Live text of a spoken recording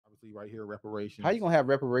See right here, reparations. How you gonna have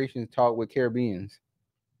reparations talk with Caribbeans?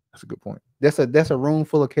 That's a good point. That's a room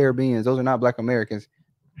full of Caribbeans. Those are not Black Americans.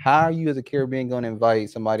 How are you as a Caribbean gonna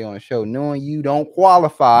invite somebody on a show knowing you don't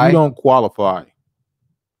qualify? You don't qualify.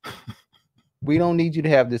 We don't need you to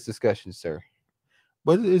have this discussion, sir.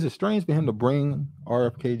 But is it strange for him to bring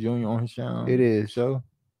RFK Jr. on his show? It is. Show.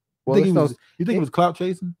 Well, you think he was clout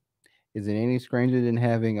chasing? Is it any stranger than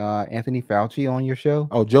having Anthony Fauci on your show?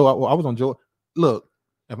 Oh, Joe, I was on Joe. Look,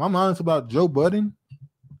 if I'm honest about Joe Budden,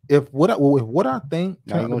 if what I think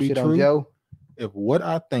turned out to be true, Joe? If what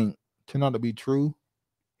I think turned out to be true,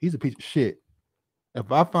 he's a piece of shit. If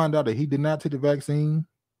I find out that he did not take the vaccine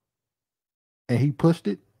and he pushed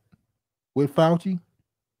it with Fauci,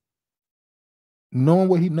 knowing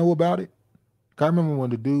what he know about it, I remember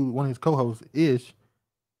when the dude, one of his co-hosts, Ish,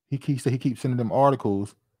 he said he keeps sending them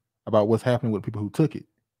articles about what's happening with people who took it.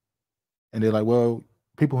 And they're like, well,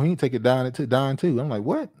 people who ain't take it dying too. I'm like,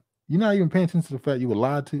 what? You're not even paying attention to the fact you were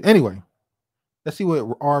lied to? Anyway, let's see what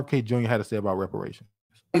RFK Jr. had to say about reparations.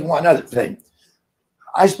 One other thing.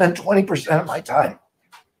 I spent 20% of my time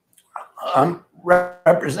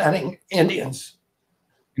representing Indians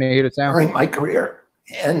during my career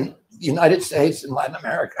in the United States and Latin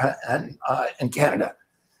America and in Canada.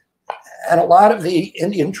 And a lot of the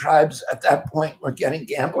Indian tribes at that point were getting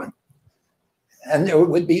gambling. And there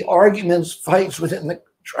would be arguments, fights within the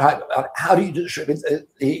tribe about how do you distribute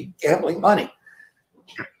the gambling money.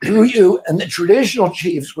 Do you, and the traditional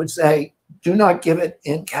chiefs would say, do not give it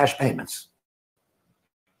in cash payments.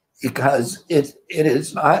 Because it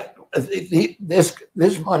is not,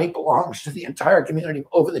 this money belongs to the entire community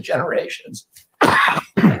over the generations.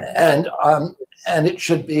 And it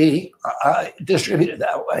should be distributed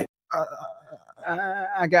that way.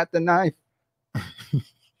 I got the knife.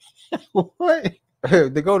 What?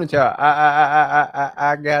 The golden child.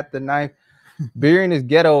 I got the knife. Beer is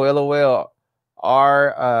ghetto. LOL.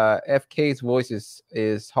 Our FK's voice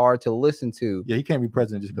is hard to listen to. Yeah, he can't be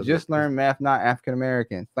president just because. Just learn math, not African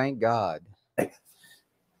American. Thank God. And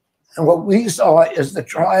what we saw is the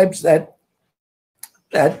tribes that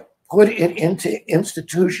put it into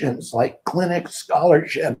institutions like clinics,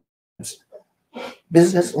 scholarships,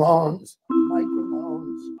 business loans,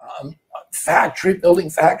 microloans, building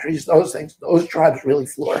factories, those things. Those tribes really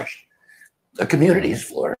flourished. The communities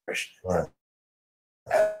flourished. Right.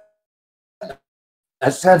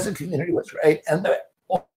 That sense of community was great, and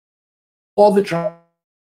all the tribes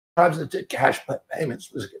that did cash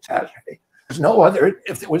payments was a catastrophe.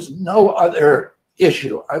 If there was no other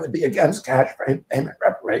issue, I would be against cash payment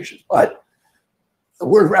reparations. But the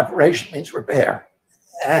word reparation means repair,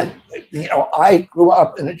 and I grew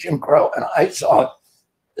up in a Jim Crow, and I saw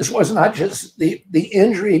this was not just the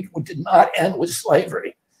injury did not end with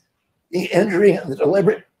slavery. The injury and the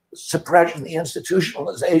deliberate suppression, the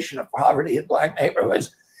institutionalization of poverty in Black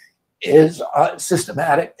neighborhoods is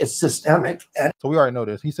systematic, it's systemic. And so we already know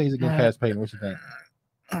this. He says he's against cash payment. What you think?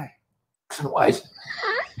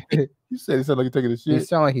 You said he sounded like he's taking a shit. It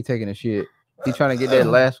sounds like he's taking a shit. He's trying to get that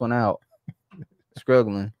last one out.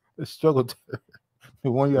 Struggling. The struggle.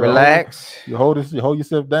 Relax. You hold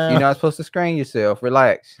yourself down. You're not supposed to strain yourself.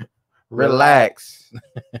 Relax. Relax.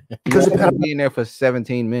 Because you're gonna be in there for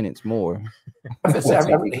 17 minutes more.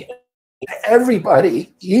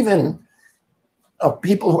 Everybody, even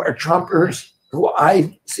people who are Trumpers, who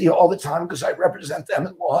I see all the time because I represent them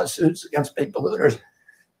in lawsuits against big polluters.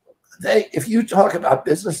 If you talk about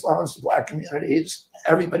business loans to Black communities,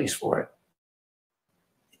 everybody's for it.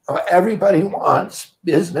 Everybody wants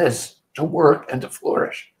business to work and to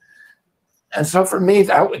flourish. And so for me,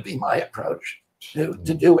 that would be my approach, to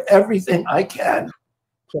do everything I can.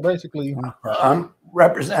 So basically, I'm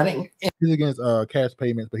representing. He's against cash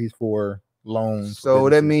payments, but he's for loans. So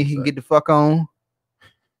that means he can get the fuck on.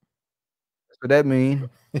 That's what that means.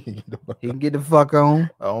 He can get the fuck on.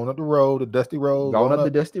 On up the road, the dusty road. Going up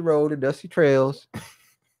the dusty road, the dusty trails.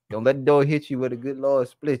 Don't let the door hit you where the good Lord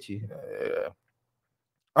split you. Yeah.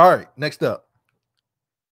 All right, next up.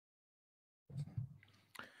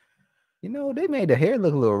 They made the hair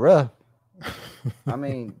look a little rough. I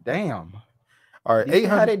mean, damn. All right, 800.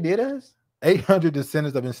 How they did us? 800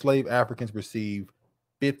 descendants of enslaved Africans receive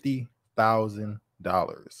 $50,000.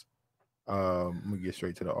 Let me get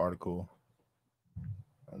straight to the article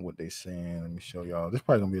and what they saying. Let me show y'all. This is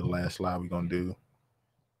probably gonna be the last slide we're gonna do.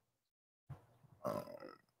 All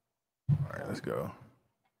right, let's go.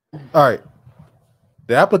 All right.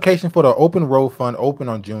 The application for the Open Road Fund opened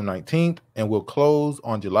on June 19th and will close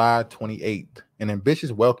on July 28th. An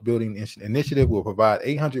ambitious wealth building initiative will provide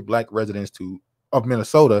 800 Black residents of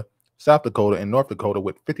Minnesota, South Dakota, and North Dakota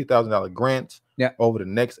with $50,000 grants. over the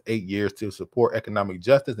next 8 years to support economic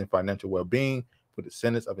justice and financial well-being for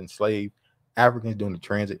descendants of enslaved Africans during the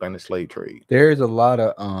transatlantic slave trade. There's a lot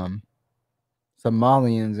of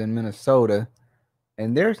Somalians in Minnesota,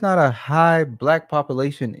 and there's not a high black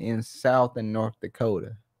population in South and North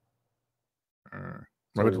Dakota.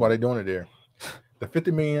 Which is why they're doing it there. The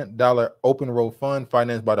 $50 million open road fund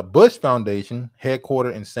financed by the Bush Foundation,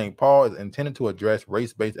 headquartered in St. Paul, is intended to address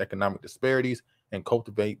race-based economic disparities and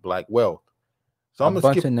cultivate black wealth. So I'm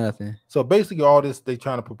gonna skip of nothing. So basically, all this they're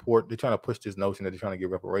trying to push this notion that they're trying to get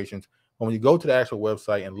reparations. But when you go to the actual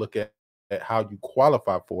website and look at how you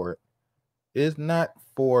qualify for it, it's not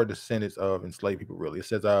for descendants of enslaved people. Really, it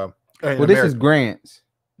says well, this is grants.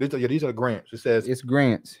 These are the grants. It says it's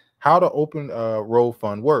grants. How the Open Road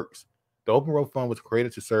Fund works. The Open Road Fund was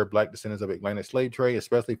created to serve black descendants of Atlantic slave trade,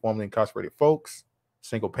 especially formerly incarcerated folks,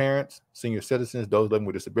 single parents, senior citizens, those living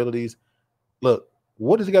with disabilities. Look,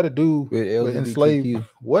 what does it got to do with enslaved?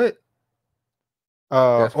 What?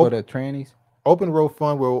 That's for the trannies. Open Road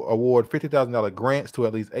Fund will award $50,000 grants to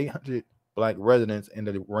at least 800 black residents in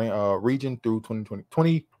the region through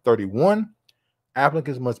 2031.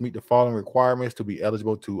 Applicants must meet the following requirements to be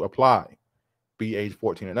eligible to apply: be age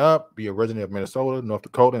 14 and up, be a resident of Minnesota, North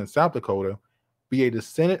Dakota, and South Dakota, be a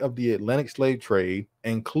descendant of the Atlantic slave trade,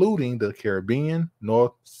 including the Caribbean,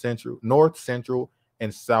 North Central,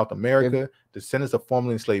 and South America. Descendants of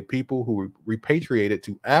formerly enslaved people who repatriated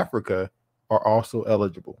to Africa are also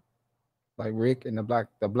eligible. Like Rick and the black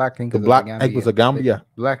inkers of the Gambia.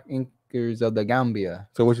 Black inkers of the Gambia.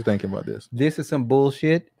 So what you thinking about this? This is some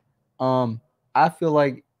bullshit. I feel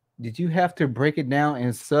like, did you have to break it down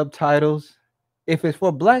in subtitles? If it's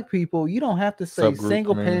for black people, you don't have to say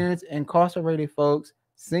single parents, incarcerated folks,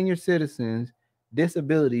 senior citizens,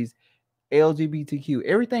 disabilities, LGBTQ.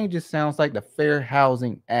 Everything just sounds like the Fair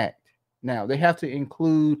Housing Act. Now they have to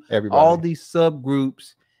include all these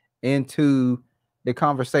subgroups into the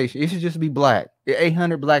conversation. It should just be black.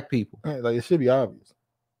 800 black people. Like, it should be obvious.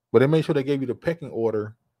 But they made sure they gave you the pecking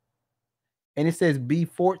order. And it says be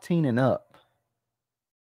 14 and up.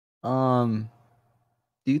 Do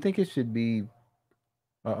you think it should be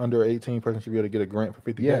under 18 person should be able to get a grant for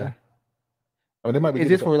 $50,000? Yeah. I mean, they might be. Is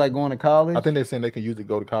this for like going to college? I think they're saying they can use it to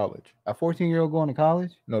go to college. A 14-year-old going to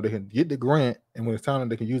college? No, they can get the grant, and when it's time,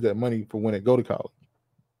 they can use that money for when they go to college.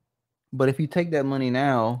 But if you take that money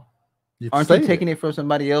now, aren't you taking it from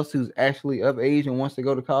somebody else who's actually of age and wants to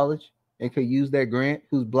go to college and could use that grant,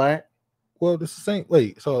 who's black? Well, it's the same.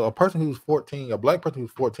 Wait, so a person who's 14, a black person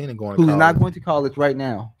who's 14 and going to college, who's not going to college right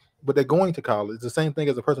now, but they're going to college. It's the same thing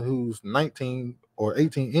as a person who's 19 or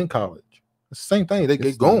 18 in college. It's the same thing. They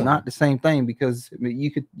get going. Not the same thing, because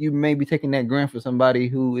you may be taking that grant for somebody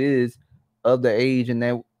who is of the age and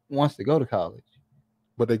that wants to go to college.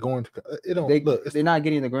 But they're going to. They're not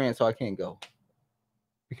getting the grant, so I can't go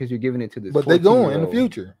because you're giving it to this. But they're going in the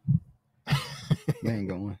future. They ain't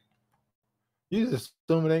going. You just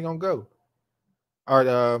assuming they ain't gonna go. All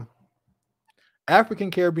right.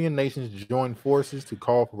 African Caribbean nations joined forces to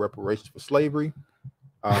call for reparations for slavery.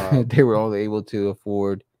 They were only able to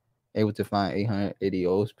find 880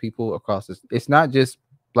 old people across this. It's not just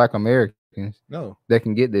Black Americans. No, that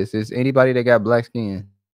can get this. It's anybody that got black skin.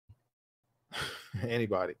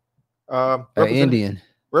 Anybody. Indian.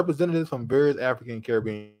 Representatives from various African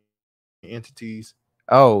Caribbean entities.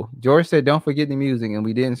 Oh, George said, don't forget the music, and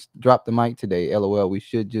we didn't drop the mic today. LOL. We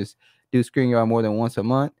should just do ScreenYard more than once a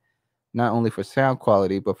month, not only for sound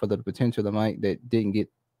quality, but for the potential of the mic that didn't get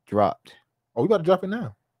dropped. Oh, we about to drop it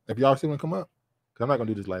now. If y'all see one come up. Because I'm not going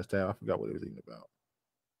to do this last time. I forgot what it was even about.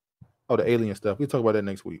 Oh, the alien stuff. We'll talk about that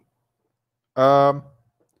next week. Oh,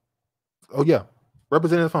 yeah.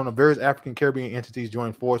 Representatives from the various African Caribbean entities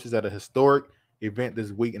joined forces at a historic event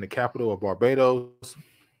this week in the capital of Barbados,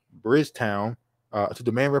 Bridgetown, to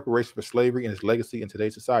demand reparations for slavery and its legacy in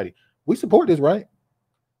today's society. We support this, right?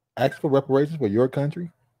 Ask for reparations for your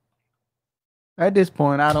country. At this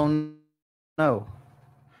point, I don't know.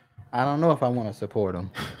 I don't know if I want to support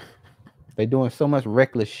them. They're doing so much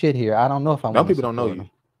reckless shit here. I don't know if I want to. Some people don't know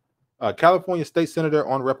you. California state senator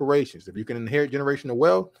on reparations. If you can inherit generational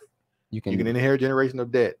wealth, you can inherit generational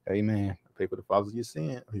debt. Amen. Pay for the fathers of your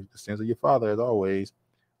sin, the sins of your father, as always.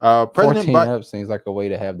 14 up seems like a way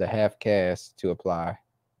to have the half caste to apply.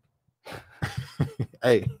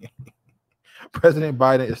 Hey, President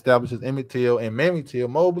Biden establishes Emmett Till and Mamie Till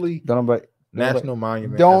Mobley National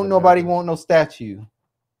Monument. Don't nobody want no statue.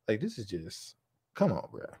 Like, this is just, come on,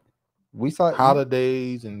 bro. We saw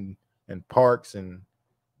holidays and parks and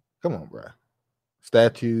come on, bro.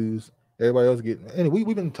 Statues. Everybody else getting. And we've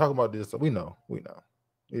been talking about this, so we know. It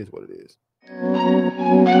is what it is. Bye.